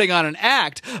there putting on an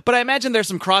act, but I imagine there's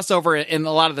some crossover in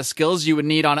a lot of the skills you would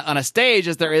need on a stage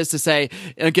as there is to, say,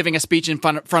 giving a speech in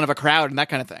front of a crowd and that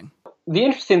kind of thing. The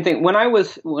interesting thing, when I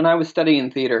was studying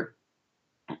theater,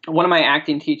 one of my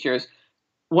acting teachers,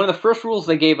 one of the first rules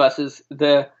they gave us is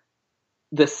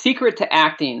the secret to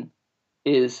acting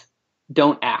is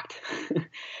don't act.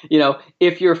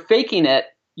 If you're faking it,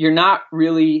 you're not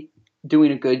really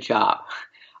doing a good job.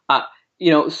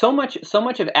 So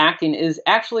much of acting is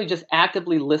actually just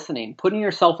actively listening, putting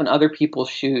yourself in other people's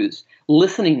shoes,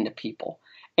 listening to people.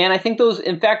 And I think those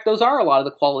are a lot of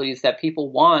the qualities that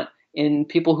people want in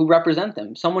people who represent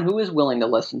them. Someone who is willing to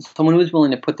listen, someone who is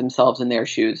willing to put themselves in their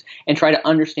shoes and try to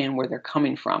understand where they're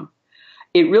coming from.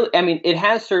 It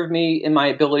has served me in my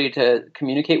ability to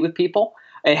communicate with people.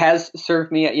 It has served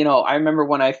me, I remember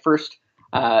when I first,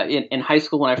 in high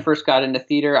school, when I first got into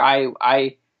theater,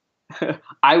 I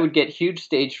would get huge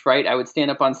stage fright. I would stand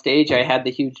up on stage. I had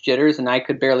the huge jitters and I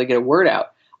could barely get a word out.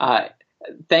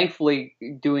 Thankfully,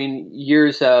 doing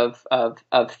years of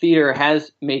theater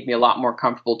has made me a lot more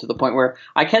comfortable to the point where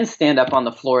I can stand up on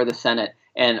the floor of the Senate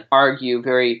and argue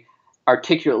very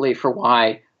articulately for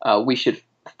why we should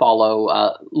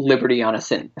follow liberty on a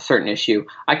certain issue.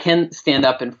 I can stand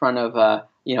up in front of a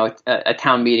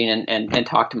town meeting and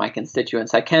talk to my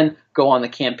constituents. I can go on the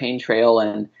campaign trail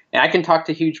and I can talk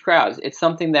to huge crowds. It's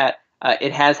something that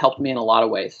it has helped me in a lot of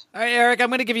ways. All right, Eric, I'm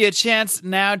going to give you a chance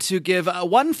now to give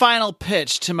one final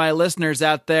pitch to my listeners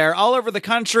out there all over the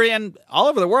country and all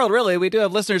over the world, really. We do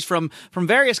have listeners from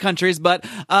various countries, but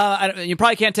you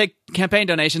probably can't take campaign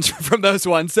donations from those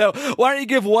ones. So why don't you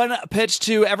give one pitch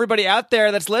to everybody out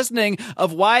there that's listening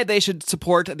of why they should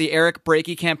support the Eric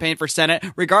Brakey campaign for Senate,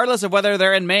 regardless of whether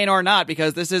they're in Maine or not,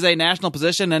 because this is a national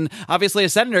position, and obviously a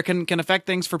senator can affect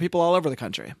things for people all over the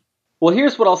country. Well,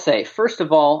 here's what I'll say. First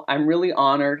of all, I'm really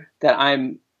honored that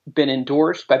I'm been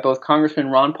endorsed by both Congressman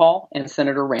Ron Paul and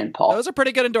Senator Rand Paul. Those are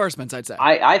pretty good endorsements, I'd say.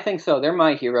 I think so. They're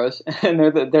my heroes, and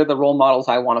they're the role models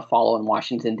I want to follow in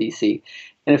Washington, D.C.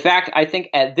 And in fact, I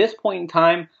think at this point in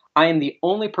time, I am the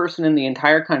only person in the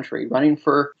entire country running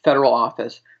for federal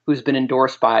office who's been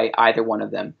endorsed by either one of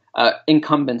them,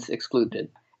 incumbents excluded.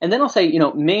 And then I'll say,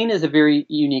 Maine is a very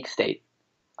unique state.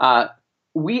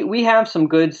 We have some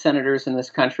good senators in this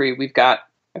country. We've got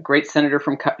a great senator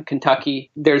from Kentucky.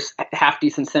 There's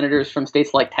half-decent senators from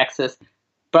states like Texas.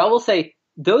 But I will say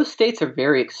those states are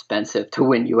very expensive to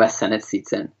win U.S. Senate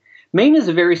seats in. Maine is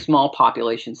a very small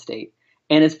population state,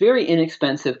 and it's very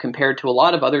inexpensive compared to a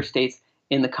lot of other states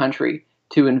in the country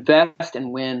to invest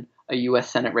and win a U.S.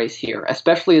 Senate race here,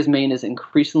 especially as Maine is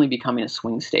increasingly becoming a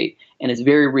swing state, and it's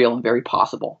very real and very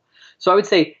possible. So I would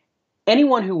say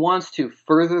anyone who wants to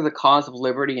further the cause of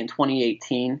liberty in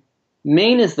 2018,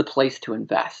 Maine is the place to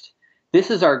invest.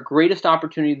 This is our greatest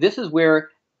opportunity. This is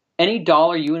where any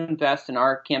dollar you invest in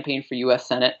our campaign for U.S.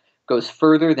 Senate goes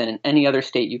further than in any other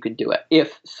state you could do it.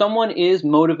 If someone is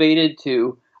motivated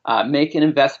to make an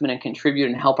investment and contribute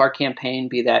and help our campaign,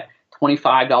 be that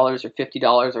 $25 or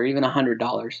 $50 or even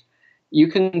 $100, you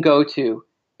can go to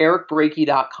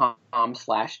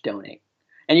ericbrakey.com/donate.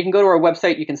 And you can go to our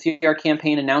website, you can see our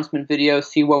campaign announcement video,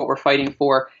 see what we're fighting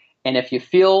for. And if you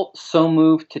feel so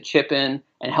moved to chip in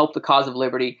and help the cause of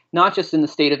liberty, not just in the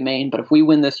state of Maine, but if we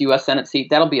win this U.S. Senate seat,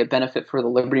 that'll be a benefit for the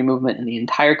liberty movement in the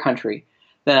entire country,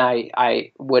 then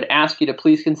I would ask you to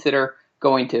please consider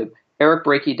going to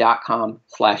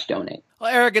ericbrakey.com/donate.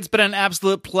 Well, Eric, it's been an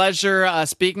absolute pleasure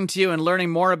speaking to you and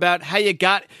learning more about how you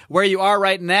got where you are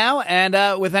right now.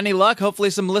 And with any luck,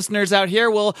 hopefully some listeners out here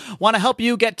will want to help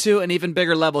you get to an even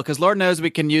bigger level, because Lord knows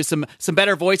we can use some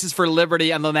better voices for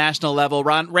liberty on the national level.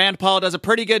 Rand Paul does a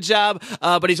pretty good job,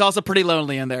 but he's also pretty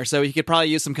lonely in there, so he could probably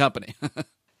use some company.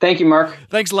 Thank you, Marc.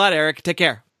 Thanks a lot, Eric. Take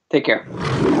care. Take care.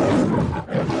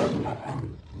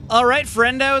 All right,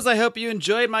 friendos, I hope you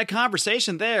enjoyed my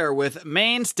conversation there with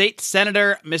Maine State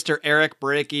Senator Mr. Eric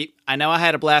Brakey. I know I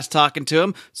had a blast talking to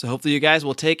him, so hopefully you guys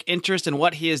will take interest in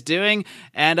what he is doing.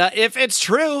 And if it's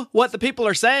true what the people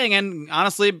are saying, and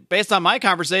honestly, based on my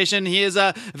conversation, he is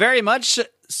very much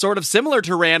sort of similar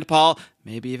to Rand Paul,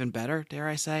 maybe even better, dare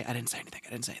I say? I didn't say anything.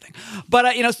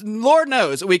 But, Lord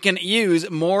knows we can use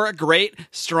more great,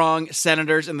 strong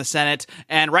senators in the Senate.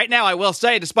 And right now, I will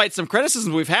say, despite some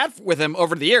criticisms we've had with him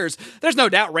over the years, there's no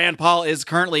doubt Rand Paul is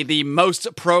currently the most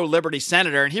pro-liberty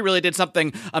senator. And he really did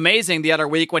something amazing the other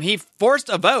week when he forced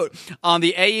a vote on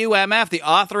the AUMF, the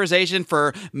authorization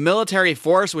for military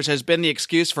force, which has been the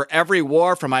excuse for every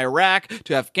war from Iraq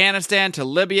to Afghanistan to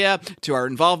Libya to our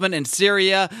involvement in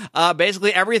Syria,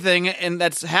 basically everything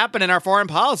that's happened in our foreign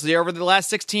policy over the last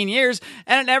 16 years,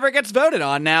 and it never gets voted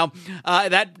on. Now,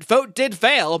 that vote did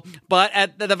fail, but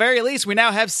at the very least, we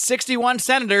now have 61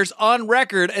 senators on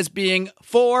record as being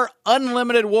for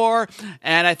unlimited war,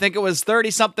 and I think it was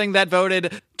 30-something that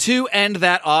voted to end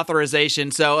that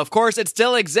authorization. So, of course, it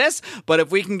still exists, but if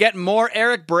we can get more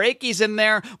Eric Brakeys in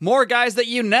there, more guys that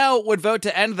would vote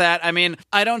to end that, I mean,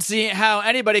 I don't see how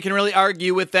anybody can really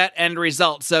argue with that end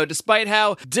result. So, despite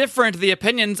how different the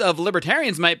opinions of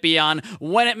libertarians might be on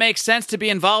when it makes sense to be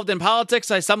involved in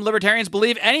politics, some libertarians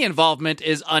believe any involvement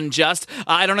is unjust.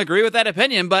 I don't agree with that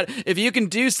opinion, but if you can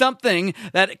do something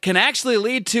that can actually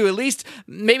lead to at least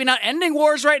maybe not ending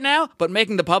wars right now, but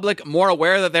making the public more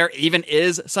aware that there even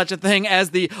is such a thing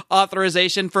as the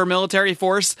authorization for military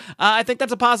force, I think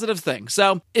that's a positive thing.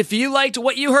 So if you liked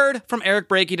what you heard from Eric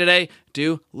Brakey today,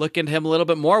 do look into him a little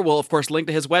bit more. We'll, of course, link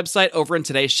to his website over in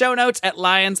today's show notes at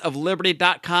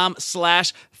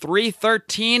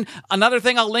lionsofliberty.com/313. Another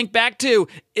thing I'll link back to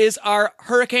is our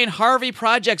Hurricane Harvey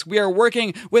projects. We are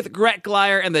working with Gret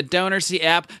Glyer and the DonorSee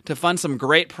app to fund some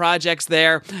great projects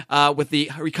there with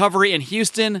the recovery in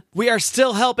Houston. We are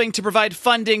still helping to provide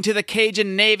funding to the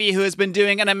Cajun Navy, who has been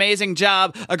doing an amazing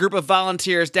job, a group of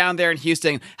volunteers down there in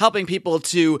Houston, helping people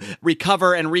to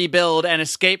recover and rebuild and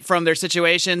escape from their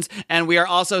situations. And we are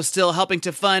also still helping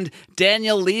to fund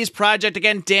Daniel Lee's project.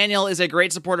 Again, Daniel is a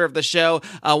great supporter of the show,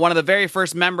 one of the very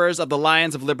first members of the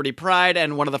Lions of Liberty Pride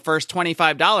and one of the first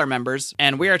 $25 members.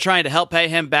 And we are trying to help pay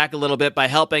him back a little bit by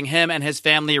helping him and his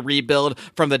family rebuild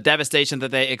from the devastation that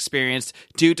they experienced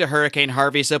due to Hurricane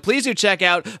Harvey. So please do check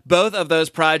out both of those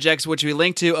projects, which we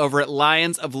link to over at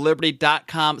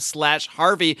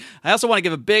lionsofliberty.com/Harvey. I also want to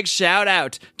give a big shout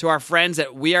out to our friends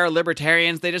at We Are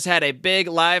Libertarians. They just had a big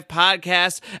live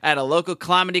podcast at a local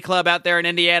comedy club out there in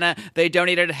Indiana. They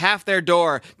donated half their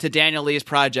door to Daniel Lee's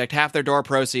project, half their door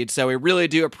proceeds. So we really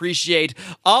do appreciate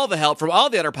all the help from all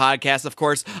the other podcasts. Of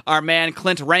course, our man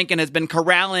Clint Rankin has been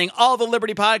corralling all the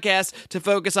Liberty podcasts to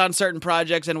focus on certain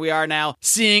projects, and we are now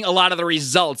seeing a lot of the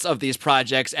results of these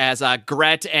projects as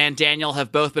Gret and Daniel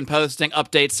have both been posting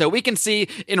updates, so we can see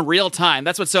in real time.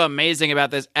 That's what's so amazing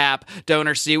about this app,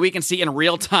 DonorSee. We can see in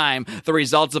real time the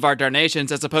results of our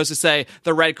donations, as opposed to, say,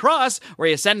 the Red Cross, where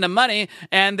you send them money,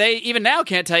 and they even now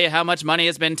can't tell you how much money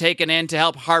has been taken in to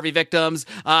help Harvey victims,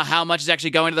 how much is actually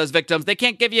going to those victims. They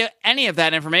can't give you any of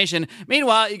that information.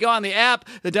 Meanwhile, you go on the app,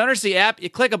 the DonorSee app, you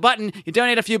click a button, you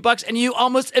donate a few bucks, and you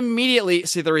almost immediately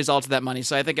see the results of that money.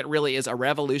 So I think it really is a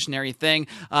revolutionary thing.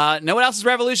 Know what else is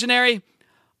revolutionary?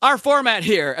 Our format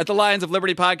here at the Lions of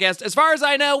Liberty podcast. As far as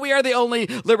I know, we are the only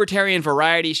libertarian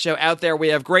variety show out there. We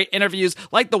have great interviews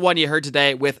like the one you heard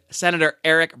today with Senator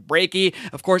Eric Brakey.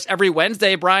 Of course, every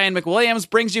Wednesday, Brian McWilliams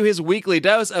brings you his weekly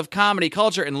dose of comedy,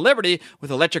 culture, and liberty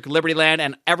with Electric Liberty Land.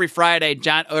 And every Friday,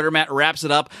 John Odermatt wraps it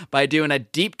up by doing a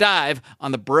deep dive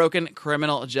on the broken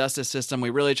criminal justice system. We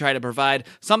really try to provide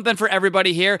something for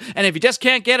everybody here. And if you just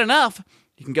can't get enough,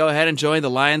 you can go ahead and join the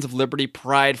Lions of Liberty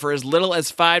Pride. For as little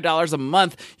as $5 a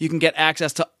month, you can get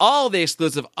access to all the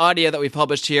exclusive audio that we've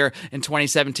published here in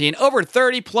 2017. Over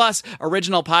 30-plus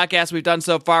original podcasts we've done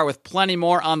so far, with plenty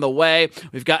more on the way.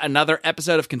 We've got another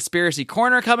episode of Conspiracy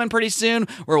Corner coming pretty soon,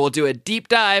 where we'll do a deep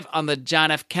dive on the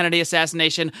John F. Kennedy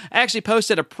assassination. I actually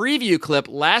posted a preview clip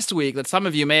last week that some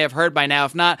of you may have heard by now.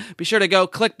 If not, be sure to go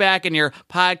click back in your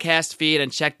podcast feed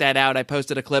and check that out. I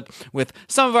posted a clip with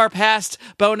some of our past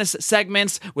bonus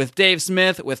segments with Dave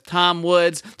Smith, with Tom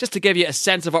Woods, just to give you a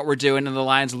sense of what we're doing in the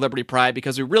Lions of Liberty Pride,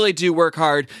 because we really do work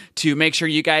hard to make sure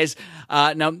you guys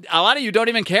now, a lot of you don't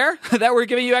even care that we're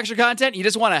giving you extra content. You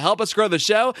just want to help us grow the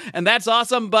show, and that's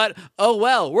awesome, but oh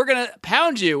well, we're going to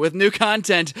pound you with new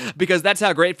content, because that's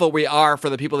how grateful we are for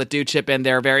the people that do chip in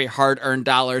their very hard-earned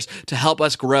dollars to help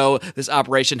us grow this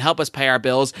operation, help us pay our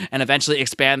bills, and eventually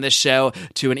expand this show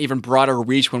to an even broader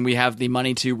reach when we have the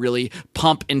money to really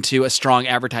pump into a strong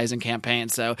advertising campaign.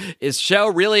 saying. So this show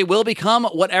really will become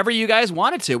whatever you guys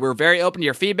want it to. We're very open to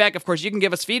your feedback. Of course, you can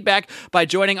give us feedback by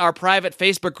joining our private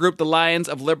Facebook group, the Lions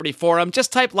of Liberty Forum.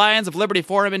 Just type Lions of Liberty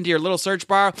Forum into your little search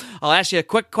bar. I'll ask you a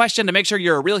quick question to make sure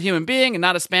you're a real human being and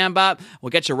not a spam bot. We'll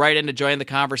get you right into joining the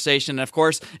conversation. And of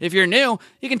course, if you're new,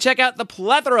 you can check out the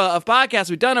plethora of podcasts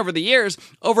we've done over the years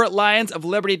over at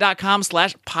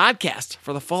lionsofliberty.com/podcast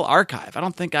for the full archive. I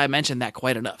don't think I mentioned that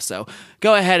quite enough. So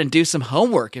go ahead and do some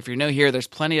homework. If you're new here, there's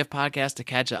plenty of podcasts to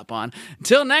catch up on.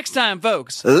 Until next time,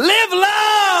 folks, live long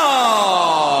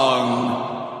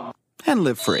and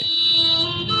live free.